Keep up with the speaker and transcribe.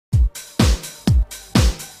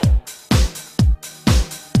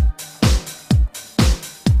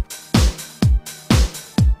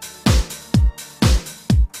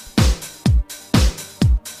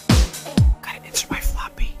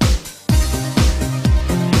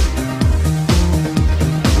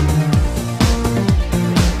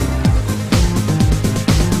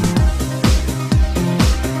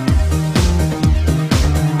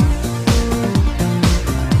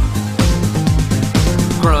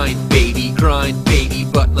grind, baby,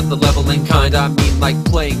 but not the leveling kind. I mean like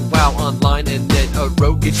playing WoW online and then a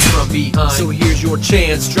rogue gets you from behind. So here's your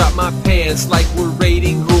chance, drop my pants like we're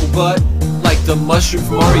raiding Gruul, but like the mushroom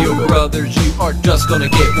from Mario Brothers, you are just gonna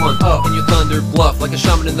get one up when you thunder bluff. Like a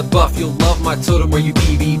shaman in the buff, you'll love my totem where you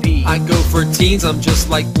PvP. I go for teens, I'm just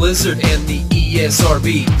like Blizzard and the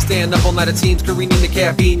ESRB. Stand up all night at teams, careening the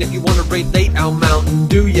caffeine. If you wanna raid late, I'll Mountain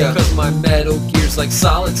Dew ya. Cause my Metal Gear's like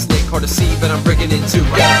Solid Snake, hard to see, but I'm breaking into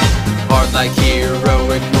ya. Hard like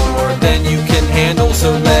heroic, more than you can handle,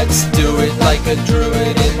 so let's do it like a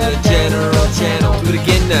druid in the general channel. Do it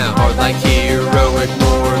again now. Hard like heroic,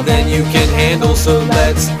 more than you can handle, so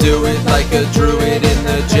let's do it like a druid in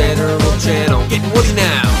the general channel. Getting woody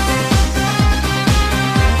now.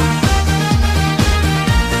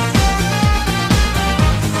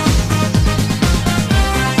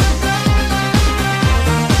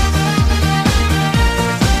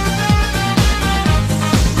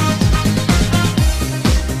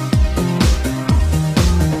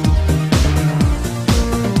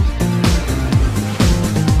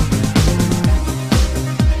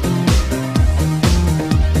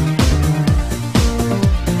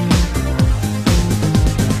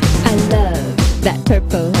 That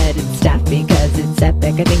purple-headed staff because it's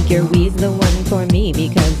epic. I think your Wii's the one for me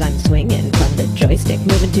because I'm swinging from the joystick.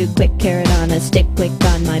 Moving too quick, carrot on a stick, click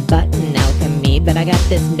on my button, alchemy. But I got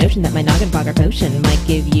this notion that my noggin fogger potion might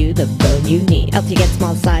give you the bone you need. Else you get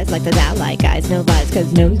small size like those ally guys. No lies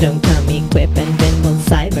cause gnomes don't come equipped. And then we'll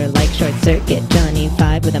cyber like short circuit. Johnny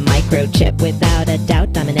 5 with a microchip. Without a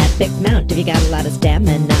doubt I'm an epic mount. If you got a lot of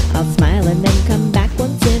stamina I'll smile and then come back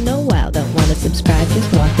once in a while. Don't wanna subscribe,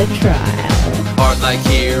 just want the trial. Hard like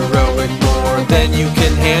heroic, more than you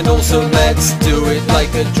can handle, so let's do it like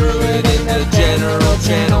a druid in the general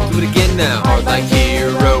channel. Do it again now. Hard like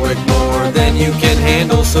heroic, more than you can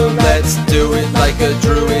handle, so let's do it like a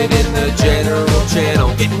druid in the general channel.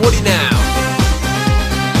 Getting woody now.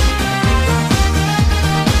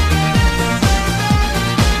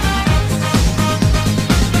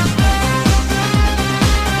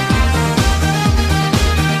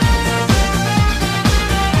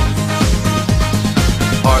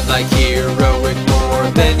 Hard like heroic,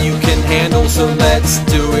 more than you can handle, so let's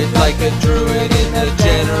do it like a druid in the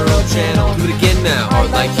general channel. Do it again now.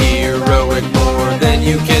 Hard like heroic, more than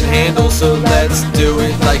you can handle, so let's do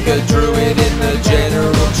it like a druid in the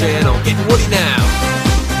general channel. Getting woody now.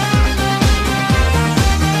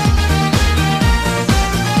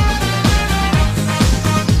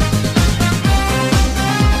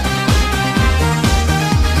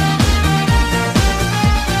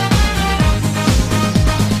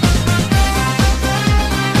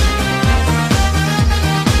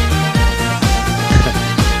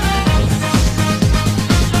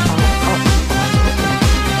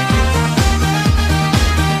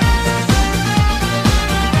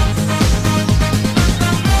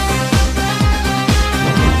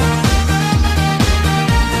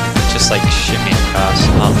 Like shimmy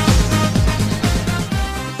across.